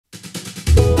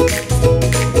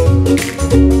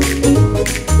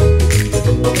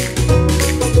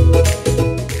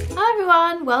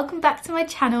Welcome back to my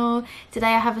channel.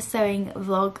 Today I have a sewing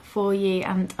vlog for you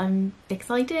and I'm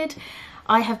excited.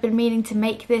 I have been meaning to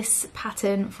make this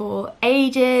pattern for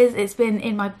ages. It's been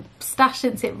in my stash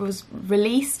since it was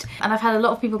released, and I've had a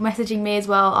lot of people messaging me as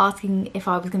well asking if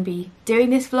I was going to be doing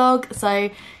this vlog. So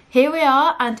here we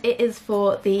are, and it is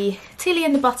for the Tilly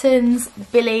and the Buttons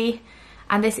Billie,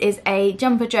 and this is a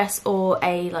jumper dress or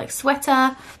a like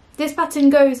sweater. This pattern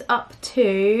goes up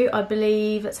to, I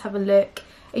believe, let's have a look,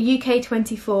 a UK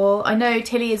 24. I know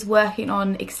Tilly is working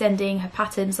on extending her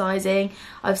pattern sizing.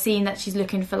 I've seen that she's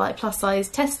looking for like plus size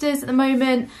testers at the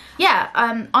moment. Yeah,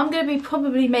 I'm going to be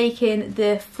probably making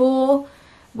the 4,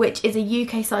 which is a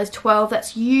UK size 12.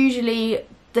 That's usually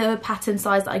the pattern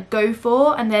size that I go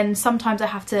for, and then sometimes I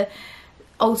have to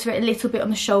alter it a little bit on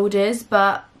the shoulders,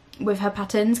 but with her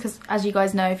patterns, because as you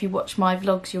guys know, if you watch my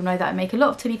vlogs, you'll know that I make a lot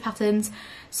of Tilly patterns.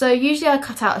 So usually I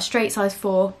cut out a straight size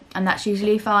 4 and that's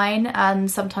usually fine, and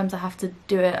sometimes I have to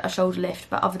do a shoulder lift,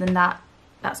 but other than that,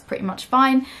 that's pretty much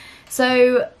fine.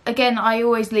 So again, I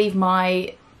always leave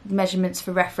my measurements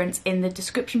for reference in the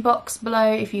description box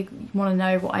below if you want to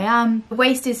know what I am. The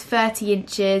waist is 30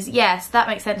 inches. Yes, that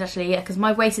makes sense actually, yeah, because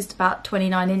my waist is about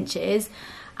 29 inches.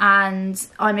 And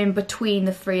I'm in between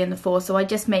the 3 and the 4, so I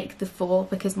just make the 4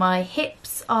 because my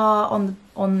hips are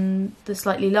on the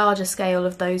slightly larger scale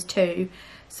of those two,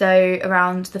 so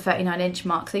around the 39-inch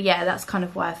mark. So yeah, that's kind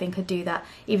of why I think I do that,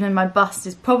 even though my bust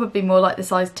is probably more like the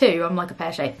size 2. I'm like a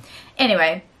pear shape.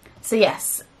 Anyway, so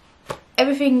yes,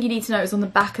 everything you need to know is on the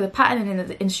back of the pattern and in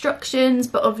the instructions,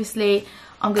 but obviously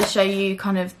I'm going to show you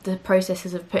kind of the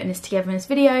processes of putting this together in this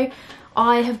video.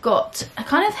 I have got a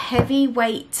kind of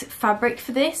heavyweight fabric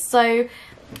for this, so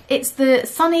it's the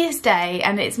sunniest day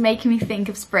and it's making me think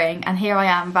of spring, and here I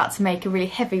am about to make a really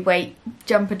heavyweight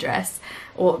jumper dress,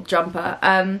 or jumper,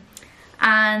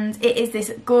 and it is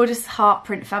this gorgeous heart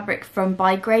print fabric from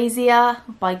by Grazia,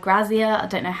 I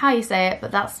don't know how you say it,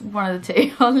 but that's one of the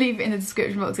two. I'll leave it in the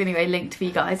description box anyway, linked for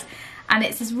you guys. And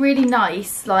it's this really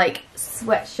nice like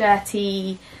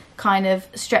sweatshirty kind of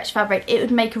stretch fabric. It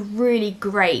would make a really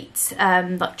great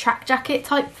like track jacket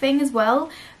type thing as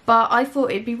well, but I thought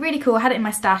it'd be really cool. I had it in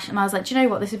my stash and I was like, do you know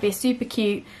what, this would be a super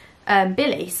cute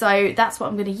Billie, so that's what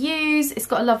I'm going to use. It's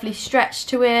got a lovely stretch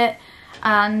to it,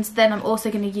 and then I'm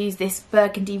also going to use this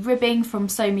burgundy ribbing from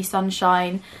Sew Me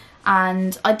Sunshine,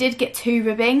 and I did get 2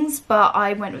 ribbings but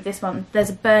I went with this one. There's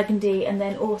a burgundy and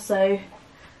then also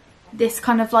this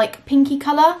kind of like pinky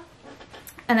colour,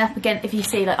 and up again, if you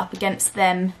see like up against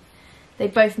them, they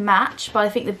both match, but I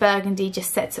think the burgundy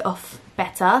just sets it off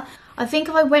better. I think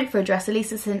if I went for a dress, at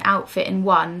least it's an outfit in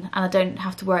one, and I don't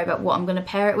have to worry about what I'm going to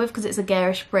pair it with because it's a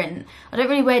garish print. I don't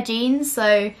really wear jeans,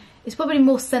 so it's probably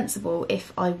more sensible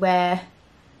if I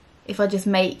just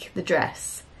make the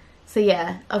dress. So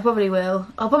yeah, I probably will.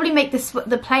 I'll probably make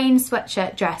the plain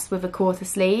sweatshirt dress with a quarter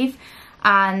sleeve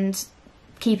and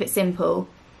keep it simple.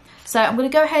 So I'm going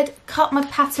to go ahead, cut my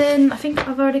pattern. I think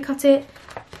I've already cut it.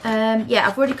 Yeah,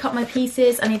 I've already cut my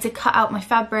pieces. I need to cut out my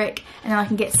fabric and then I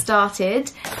can get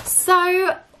started.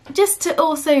 So just to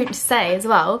also say as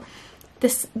well,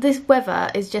 this weather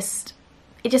is just,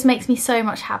 it just makes me so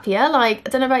much happier. Like, I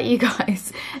don't know about you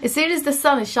guys, as soon as the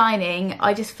sun is shining,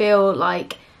 I just feel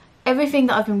like everything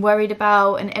that I've been worried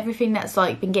about and everything that's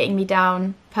like been getting me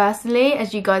down personally,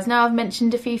 as you guys know, I've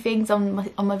mentioned a few things on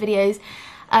my videos.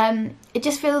 It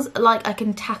just feels like I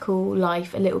can tackle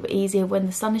life a little bit easier when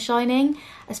the sun is shining,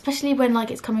 especially when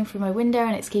like it's coming through my window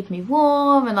and it's keeping me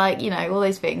warm and like, you know, all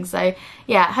those things. So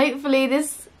yeah, hopefully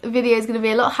this video is going to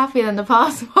be a lot happier than the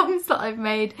past ones that I've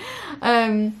made.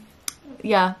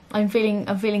 Yeah, I'm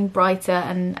feeling brighter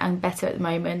and better at the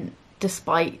moment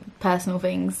despite personal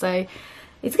things, so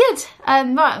it's good. Right,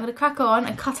 I'm going to crack on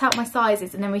and cut out my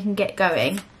sizes and then we can get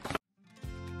going.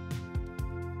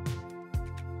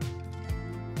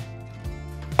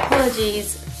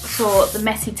 Apologies for the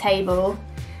messy table.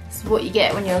 This is what you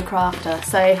get when you're a crafter.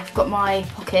 So I've got my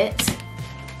pocket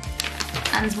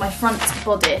and my front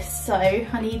bodice. So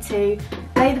I need to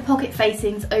lay the pocket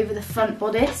facings over the front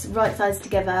bodice, right sides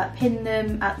together, pin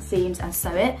them at the seams and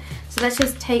sew it. So let's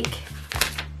just take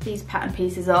these pattern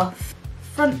pieces off.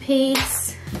 Front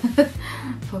piece,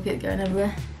 pocket going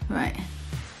everywhere. Right,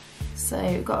 so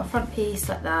we've got a front piece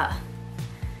like that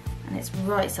and it's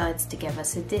right sides together.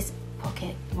 So this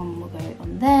pocket one will go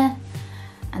on there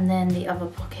and then the other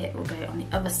pocket will go on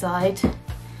the other side.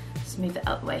 Just move it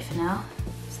out the way for now.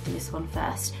 Let's do this one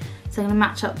first. So I'm going to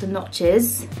match up the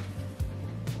notches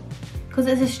because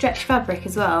it's a stretch fabric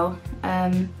as well.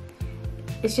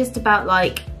 It's just about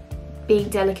like being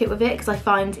delicate with it, because I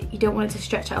find you don't want it to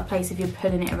stretch out of place if you're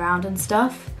pulling it around and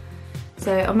stuff.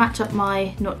 So I'll match up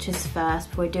my notches first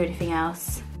before I do anything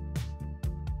else.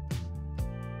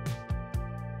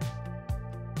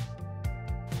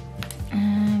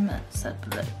 Let's have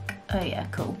a look. Oh yeah,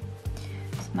 cool.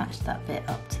 Just match that bit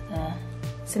up to there.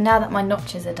 So now that my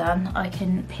notches are done, I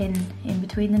can pin in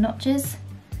between the notches.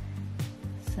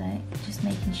 So just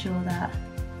making sure that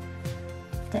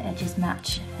the edges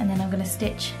match, and then I'm going to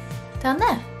stitch down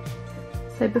there.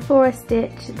 So before I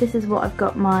stitch, this is what I've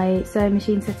got my sewing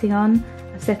machine setting on.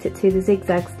 I've set it to the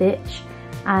zigzag stitch,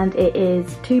 and it is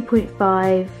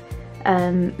 2.5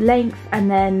 length and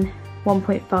then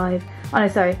 1.5, oh no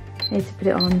sorry, I need to put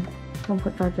it on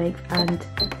 1.5 length and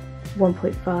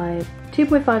 1.5,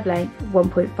 2.5 length,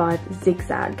 1.5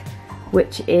 zigzag,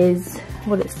 which is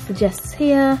what it suggests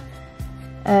here.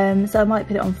 So I might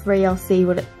put it on 3, I'll see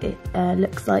what it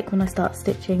looks like when I start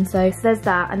stitching. So there's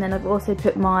that, and then I've also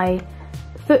put my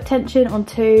foot tension on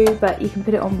 2, but you can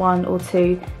put it on 1 or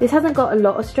 2. This hasn't got a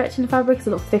lot of stretch in the fabric, it's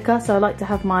a lot thicker, so I like to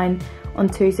have mine on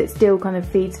 2 so it still kind of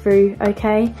feeds through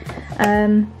okay.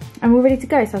 And we're ready to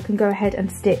go, so I can go ahead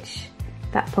and stitch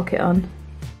that pocket on.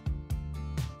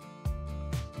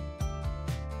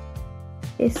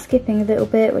 It's skipping a little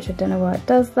bit, which I don't know why it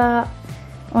does that.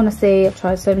 Honestly, I've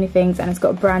tried so many things and it's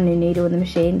got a brand new needle in the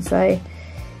machine, so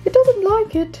it doesn't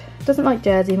like it. It doesn't like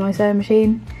Jersey, my sewing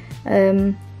machine.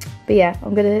 But yeah,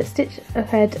 I'm gonna stitch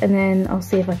ahead and then I'll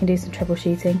see if I can do some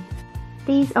troubleshooting.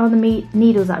 These are the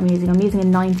needles that I'm using. I'm using a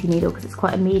 90 needle because it's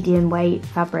quite a medium weight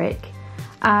fabric.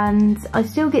 And I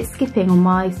still get skipping on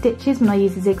my stitches when I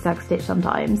use a zigzag stitch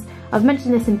sometimes. I've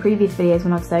mentioned this in previous videos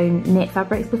when I've sewn knit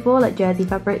fabrics before, like jersey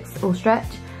fabrics or stretch.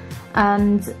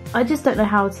 And I just don't know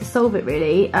how to solve it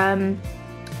really.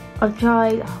 I've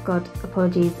tried, oh god,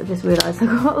 apologies, I just realised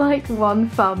I've got like one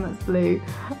thumb that's blue.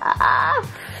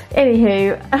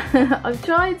 Anywho, I've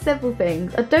tried several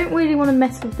things. I don't really want to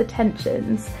mess with the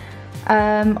tensions.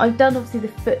 I've done obviously the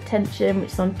foot tension,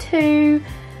 which is on 2.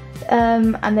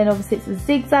 And then obviously it's a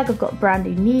zigzag, I've got a brand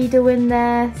new needle in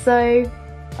there. So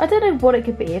I don't know what it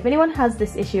could be. If anyone has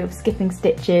this issue of skipping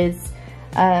stitches,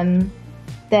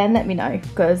 then let me know,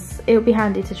 because it would be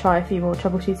handy to try a few more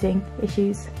troubleshooting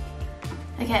issues.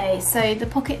 Okay, so the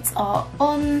pockets are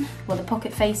on, well the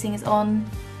pocket facing is on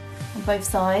both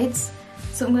sides.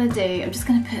 So what I'm going to do, I'm just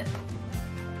going to put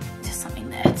just something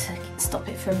there to stop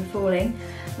it from falling.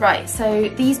 Right, so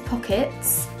these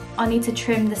pockets, I need to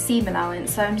trim the seam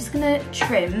allowance. So I'm just going to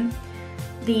trim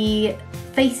the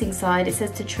facing side. It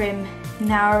says to trim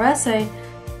narrower, so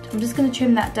I'm just going to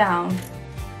trim that down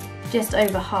just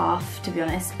over half, to be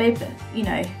honest, but you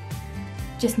know,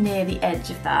 just near the edge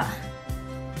of that.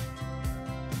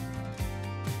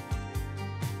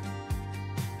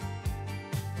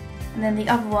 And then the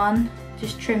other one,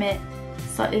 just trim it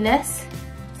slightly less.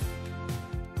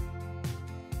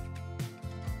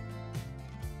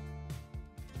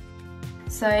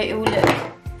 So it will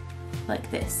look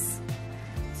like this.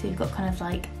 So you've got kind of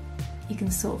like, you can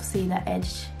sort of see that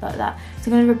edge like that. So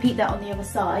I'm going to repeat that on the other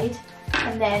side.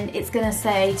 And then it's going to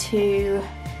say to,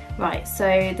 right, so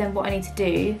then what I need to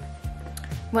do,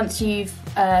 once you've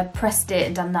pressed it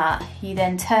and done that, you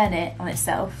then turn it on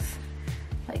itself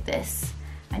like this,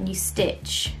 and you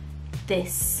stitch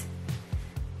this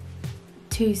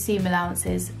 2 seam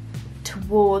allowances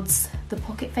towards the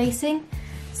pocket facing.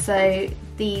 So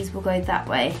these will go that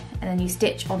way, and then you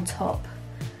stitch on top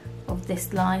of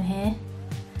this line here.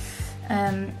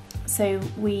 So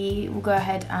we will go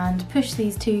ahead and push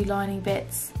these 2 lining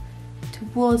bits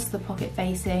towards the pocket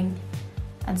facing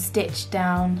and stitch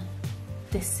down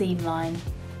this seam line.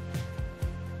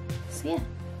 So yeah,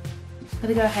 I'm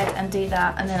gonna go ahead and do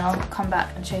that, and then I'll come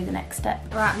back and show you the next step.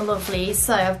 Right, my lovelies,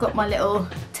 so I've got my little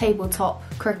tabletop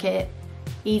Cricut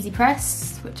easy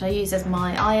press, which I use as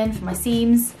my iron for my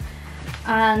seams,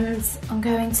 and I'm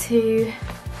going to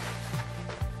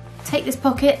take this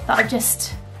pocket that I've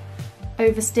just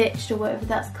overstitched, or whatever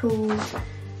that's called.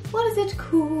 What is it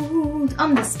called?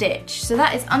 Understitch. So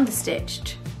that is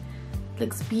understitched.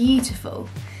 Looks beautiful.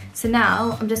 So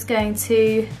now I'm just going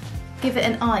to give it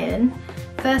an iron.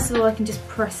 First of all, I can just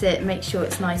press it and make sure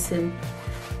it's nice and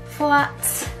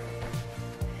flat.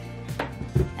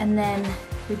 And then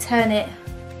we turn it,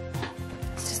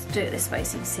 let's just do it this way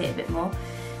so you can see it a bit more.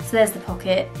 So there's the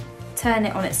pocket. Turn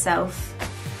it on itself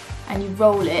and you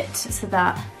roll it so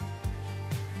that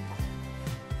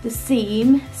the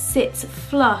seam sits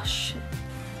flush,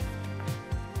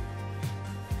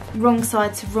 wrong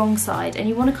side to wrong side, and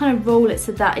you want to kind of roll it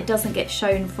so that it doesn't get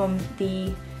shown from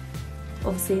the,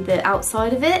 obviously the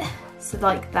outside of it, so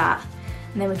like that,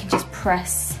 and then we can just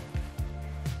press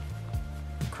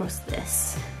across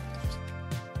this.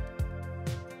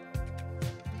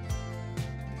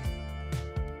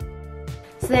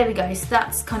 So there we go, so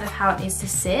that's kind of how it needs to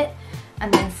sit,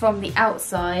 and then from the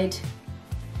outside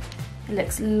it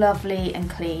looks lovely and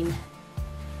clean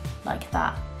like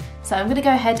that. So I'm going to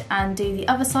go ahead and do the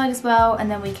other side as well, and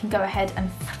then we can go ahead and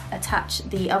attach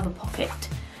the other pocket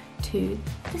to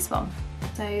this one.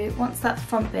 So once that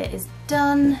front bit is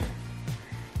done,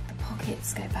 the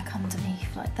pockets go back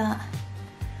underneath like that.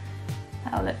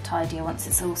 That'll look tidier once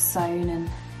it's all sewn and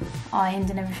ironed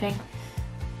and everything.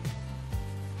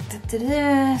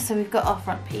 So we've got our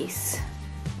front piece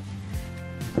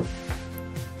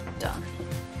done.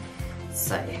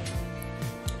 So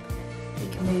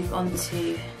we can move on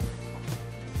to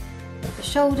the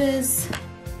shoulders,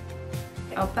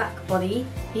 our back body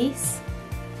piece,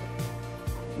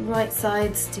 right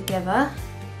sides together,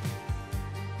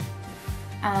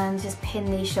 and just pin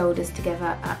these shoulders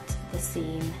together at the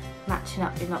seam, matching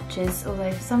up the notches,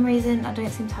 although for some reason I don't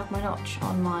seem to have my notch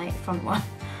on my front one.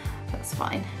 That's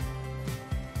fine.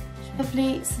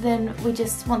 Lovely, so then we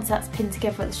just, once that's pinned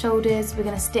together at the shoulders, we're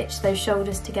going to stitch those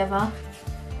shoulders together.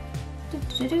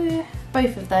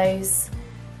 Both of those,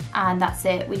 and that's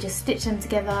it. We just stitch them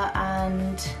together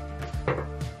and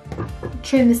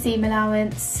trim the seam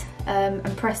allowance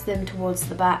and press them towards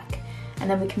the back, and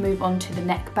then we can move on to the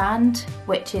neckband,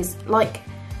 which is like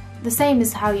the same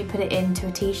as how you put it into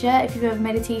a t-shirt if you've ever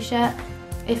made a t-shirt.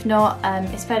 If not,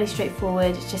 it's fairly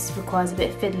straightforward. It just requires a bit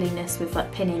of fiddliness with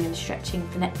like pinning and stretching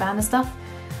the neckband and stuff.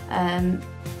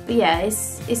 But yeah,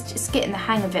 it's just getting the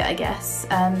hang of it, I guess.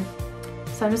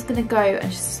 So I'm just going to go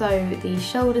and sew the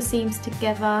shoulder seams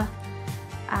together,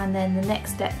 and then the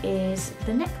next step is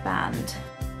the neckband.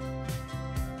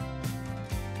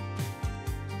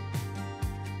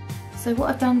 So what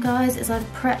I've done, guys, is I've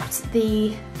prepped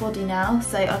the body now.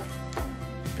 So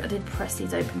I did press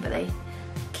these open, but they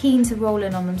keen to roll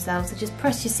in on themselves, so just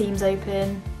press your seams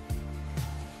open,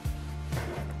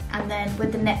 and then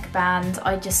with the neckband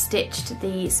I just stitched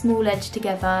the small edge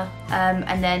together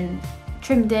and then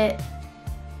trimmed it,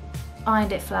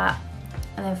 ironed it flat,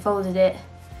 and then folded it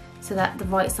so that the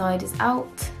right side is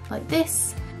out like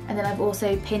this, and then I've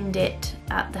also pinned it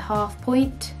at the half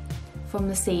point from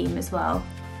the seam as well.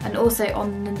 And also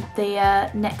on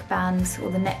the neckband or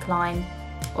the neckline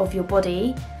of your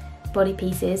body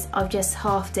pieces, I've just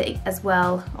halved it as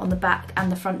well on the back and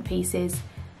the front pieces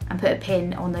and put a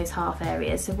pin on those half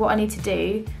areas. So what I need to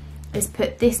do is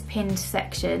put this pinned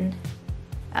section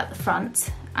at the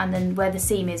front, and then where the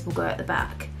seam is will go at the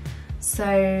back.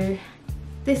 So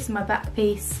this is my back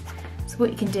piece. So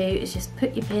what you can do is just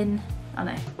put your pin, oh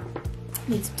no, I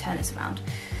need to turn this around.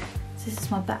 So this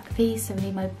is my back piece, so we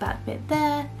need my back bit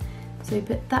there. So we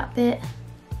put that bit,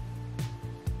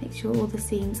 make sure all the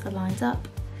seams are lined up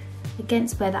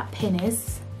against where that pin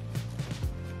is,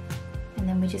 and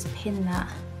then we just pin that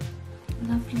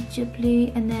lovely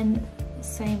jubbly, and then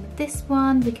same with this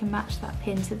one, we can match that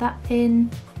pin to that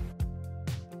pin.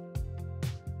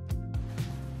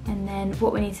 And then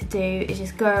what we need to do is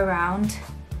just go around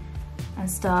and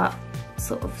start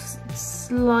sort of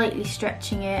slightly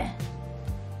stretching it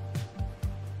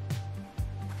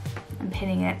and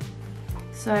pinning it.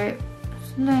 So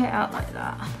just lay it out like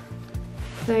that.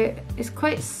 So it's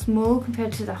quite small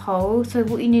compared to the hole, so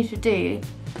what you need to do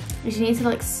is you need to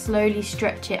like slowly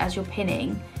stretch it as you're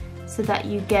pinning so that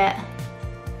you get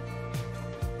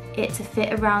it to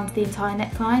fit around the entire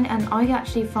neckline, and I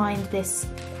actually find this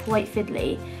quite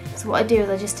fiddly. So what I do is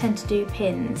I just tend to do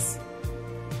pin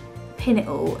it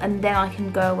all, and then I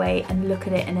can go away and look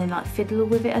at it and then like fiddle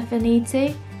with it if I need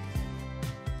to.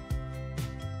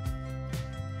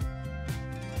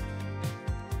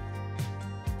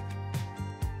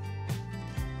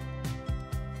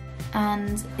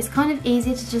 And it's kind of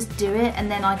easy to just do it,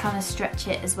 and then I kind of stretch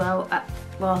it as well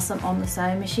whilst I'm on the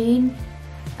sewing machine.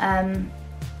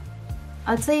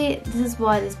 I'd say this is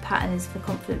why this pattern is for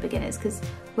confident beginners, because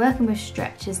working with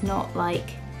stretch is not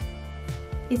like,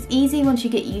 it's easy once you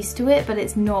get used to it, but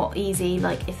it's not easy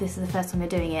like if this is the first time you're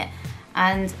doing it.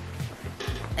 And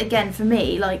again, for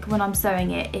me, like when I'm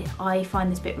sewing it, I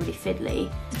find this bit really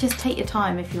fiddly. Just take your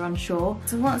time if you're unsure.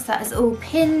 So once that is all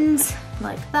pinned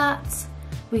like that,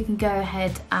 we can go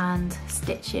ahead and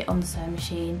stitch it on the sewing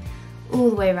machine all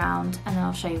the way around, and then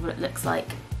I'll show you what it looks like.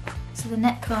 So the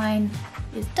neckline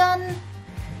is done.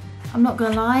 I'm not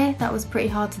gonna lie, that was pretty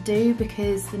hard to do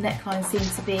because the neckline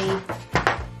seems to be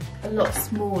a lot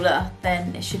smaller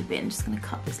than it should have been. I'm just gonna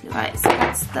cut this little. Right, so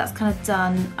that's kind of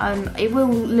done. It will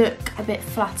look a bit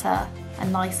flatter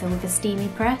and nicer with a steamy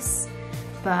press,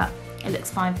 but it looks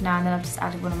fine for now, and then I've just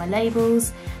added one of my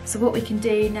labels. So what we can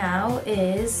do now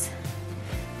is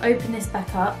open this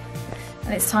back up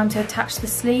and it's time to attach the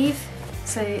sleeve.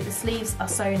 So the sleeves are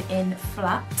sewn in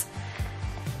flat.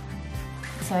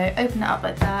 So open it up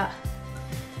like that.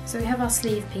 So we have our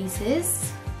sleeve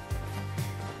pieces.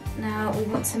 Now we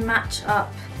want to match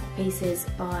up pieces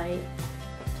by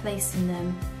placing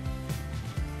them.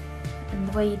 And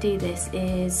the way you do this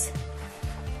is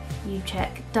you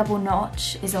check double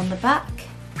notch is on the back,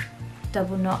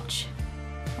 double notch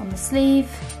on the sleeve.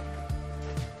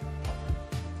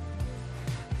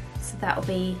 So that will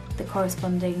be the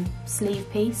corresponding sleeve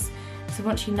piece. So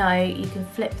once you know, you can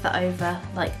flip that over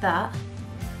like that,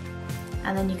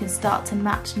 and then you can start to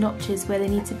match notches where they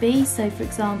need to be. So for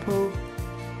example,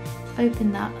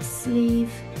 open that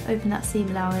sleeve, open that seam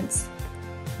allowance,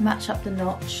 match up the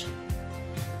notch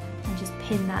and just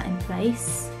pin that in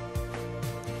place.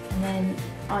 And then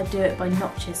I do it by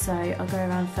notches, so I'll go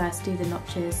around first, do the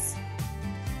notches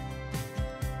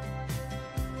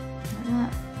like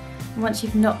that. And once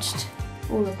you've notched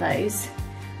all of those,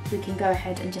 we can go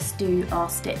ahead and just do our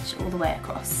stitch all the way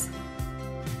across.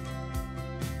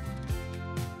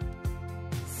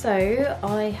 So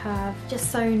I have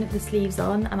just sewn the sleeves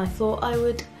on, and I thought I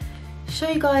would show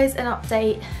you guys an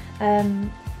update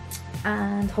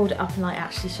and hold it up and like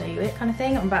actually show you it kind of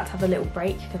thing. I'm about to have a little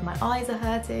break because my eyes are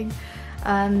hurting,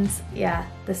 and yeah,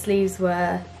 the sleeves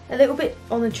were a little bit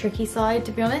on the tricky side,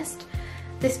 to be honest.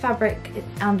 This fabric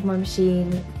and my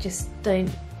machine just don't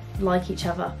like each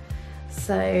other,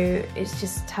 so it's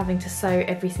just having to sew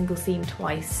every single seam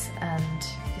twice and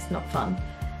it's not fun.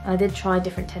 And I did try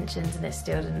different tensions and it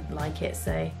still didn't like it,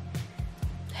 so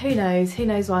who knows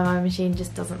why my machine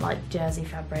just doesn't like jersey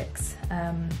fabrics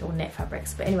or knit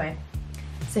fabrics. But anyway,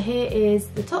 so here is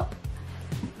the top.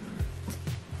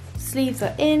 Sleeves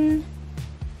are in,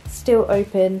 still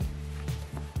open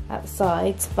at the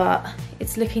sides, but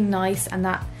it's looking nice and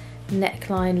that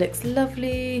neckline looks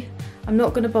lovely. I'm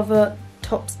not going to bother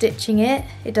top stitching it.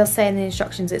 It does say in the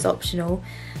instructions it's optional,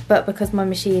 but because my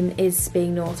machine is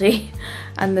being naughty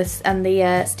and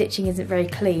the stitching isn't very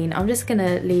clean, I'm just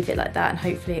gonna leave it like that and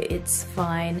hopefully it's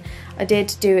fine. I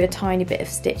did do a tiny bit of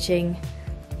stitching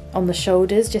on the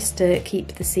shoulders just to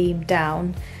keep the seam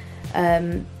down,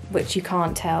 which you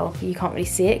can't tell, you can't really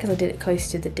see it because I did it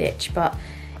close to the ditch, but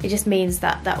it just means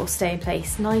that that will stay in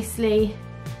place nicely.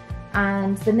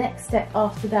 And the next step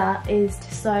after that is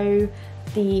to sew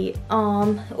the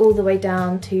arm all the way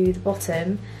down to the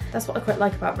bottom. That's what I quite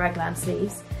like about raglan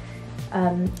sleeves.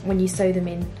 When you sew them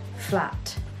in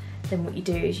flat, then what you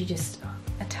do is you just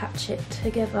attach it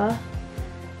together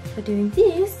by doing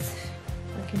this.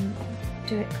 I can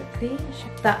do it quickly.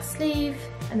 That sleeve,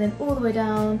 and then all the way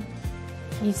down,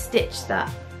 you stitch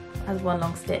that as one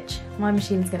long stitch. My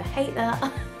machine's gonna hate that.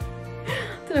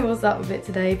 I don't know what's up with it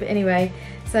today, but anyway,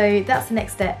 so that's the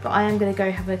next step, but I am gonna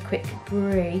go have a quick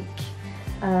break.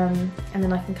 And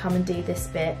then I can come and do this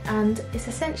bit, and it's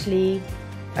essentially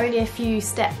only a few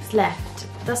steps left.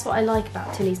 That's what I like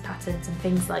about Tilly's patterns and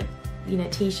things like, you know,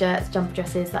 t-shirts, jumper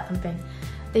dresses, that kind of thing.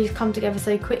 They just come together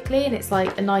so quickly and it's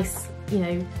like a nice, you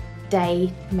know,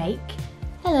 day make.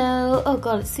 Hello. Oh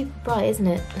god, it's super bright, isn't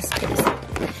it? Let's put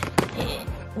this.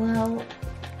 Well,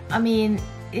 I mean,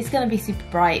 it's gonna be super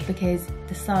bright because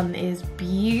the sun is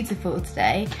beautiful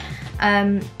today.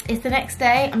 It's the next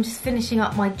day. I'm just finishing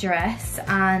up my dress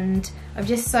and I've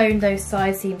just sewn those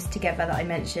side seams together that I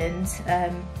mentioned.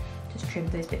 Just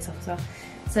trimmed those bits off as well.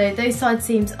 So those side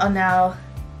seams are now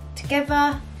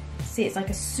together. See, it's like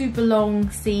a super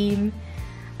long seam.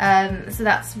 So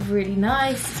that's really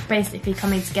nice. It's basically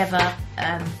coming together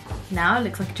now. It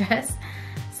looks like a dress.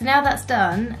 So now that's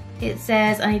done, it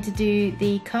says I need to do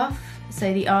the cuff,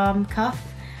 so the arm cuff.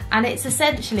 And it's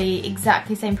essentially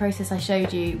exactly the same process I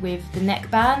showed you with the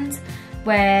neckband,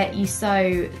 where you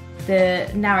sew the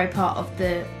narrow part of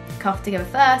the cuff together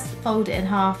first, fold it in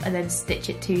half and then stitch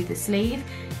it to the sleeve.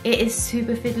 It is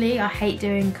super fiddly. I hate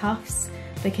doing cuffs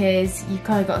because you've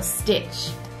kind of got to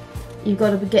stitch. You've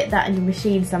got to get that in your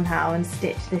machine somehow and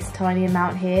stitch this tiny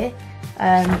amount here,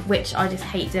 which I just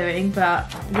hate doing,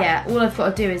 but yeah, all I've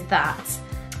got to do is that.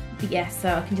 But yeah,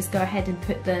 so I can just go ahead and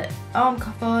put the arm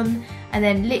cuff on, and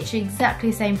then literally exactly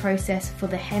the same process for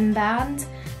the hemband.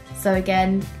 So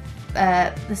again,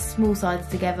 the small sides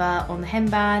together on the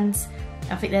hemband.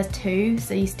 I think there's two,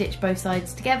 so you stitch both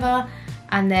sides together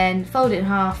and then fold it in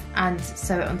half and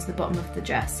sew it onto the bottom of the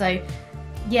dress. So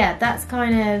yeah, that's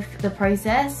kind of the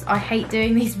process. I hate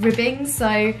doing these ribbings,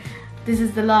 so this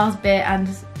is the last bit, and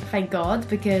thank God,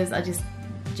 because I just,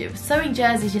 sewing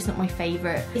jerseys is just not my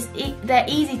favourite. They're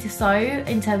easy to sew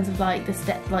in terms of like the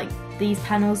step, like these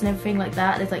panels and everything like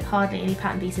that. There's like hardly any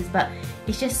pattern pieces, but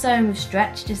it's just sewing with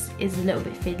stretch just is a little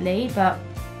bit fiddly. But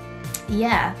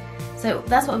yeah, so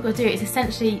that's what I've got to do. It's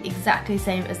essentially exactly the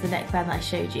same as the neckband that I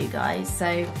showed you guys,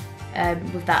 so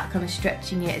with that kind of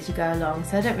stretching it as you go along,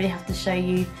 so I don't really have to show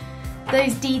you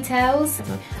those details.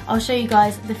 I'll show you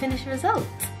guys the finished result.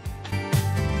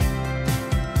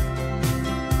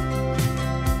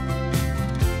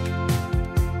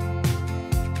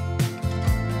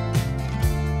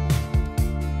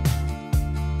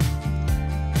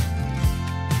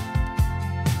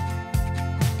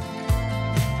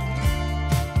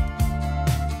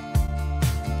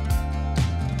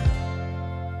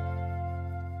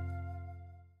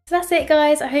 So that's it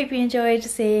guys, I hope you enjoyed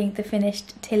seeing the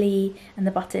finished Tilly and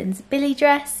the Buttons Billie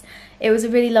dress. It was a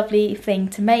really lovely thing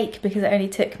to make because it only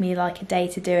took me like a day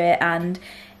to do it, and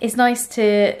it's nice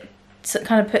to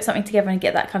kind of put something together and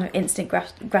get that kind of instant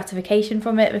gratification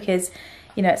from it, because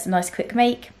you know it's a nice quick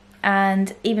make.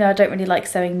 And even though I don't really like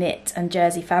sewing knit and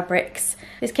jersey fabrics,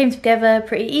 this came together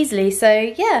pretty easily.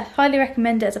 So yeah, highly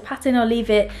recommend it as a pattern. I'll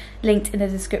leave it linked in the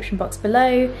description box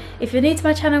below. If you're new to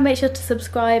my channel, make sure to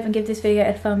subscribe and give this video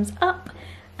a thumbs up.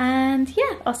 And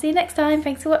yeah, I'll see you next time.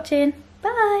 Thanks for watching.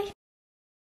 Bye.